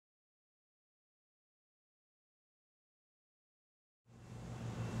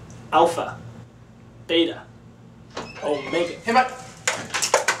Alpha. Beta. Omega. Hey, Mike.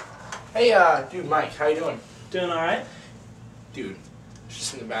 Hey, dude, Mike, how you doing? Doing alright? Dude, I was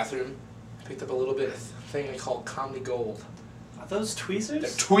just in the bathroom. Picked up a little bit of thing I call comedy gold. Are those tweezers?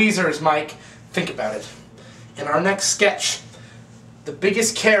 They're tweezers, Mike. Think about it. In our next sketch, the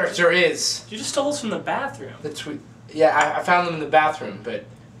biggest character is... You just stole those from the bathroom. Yeah, I found them in the bathroom, but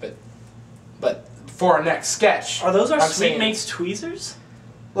for our next sketch... Are those our sweet mates tweezers?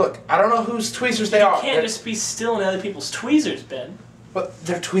 Look, I don't know whose tweezers they are. You can't just be stealing other people's tweezers, Ben. But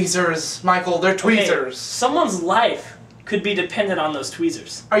they're tweezers, Michael. They're tweezers. Okay, someone's life could be dependent on those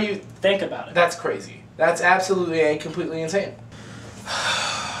tweezers. Are you... Think about it. That's crazy. That's absolutely and completely insane.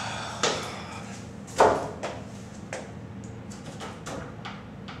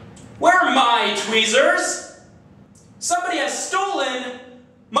 Where are my tweezers? Somebody has stolen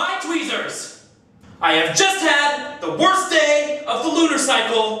my tweezers. I have just had the worst day of the lunar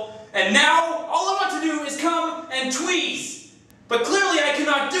cycle, and now all I want to do is come and tweeze. But clearly I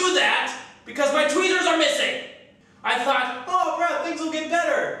cannot do that because my tweezers are missing. I thought, oh Brad, things will get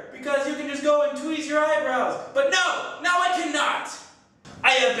better because you can just go and tweeze your eyebrows. But no, now I cannot. I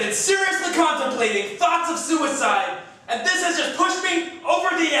have been seriously contemplating thoughts of suicide, and this has just pushed me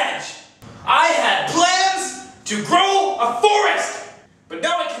over the edge. I had plans to grow a forest, but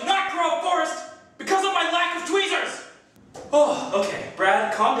now I cannot grow a forest because of my lack of tweezers. Oh, okay,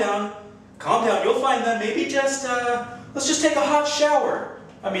 Brad, calm down. Calm down, you'll find them. Maybe just, let's just take a hot shower.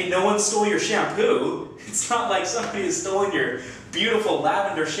 I mean, no one stole your shampoo. It's not like somebody has stolen your beautiful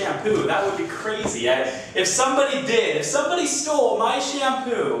lavender shampoo. That would be crazy. If somebody did, if somebody stole my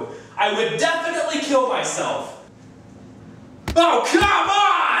shampoo, I would definitely kill myself. Oh, come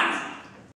on!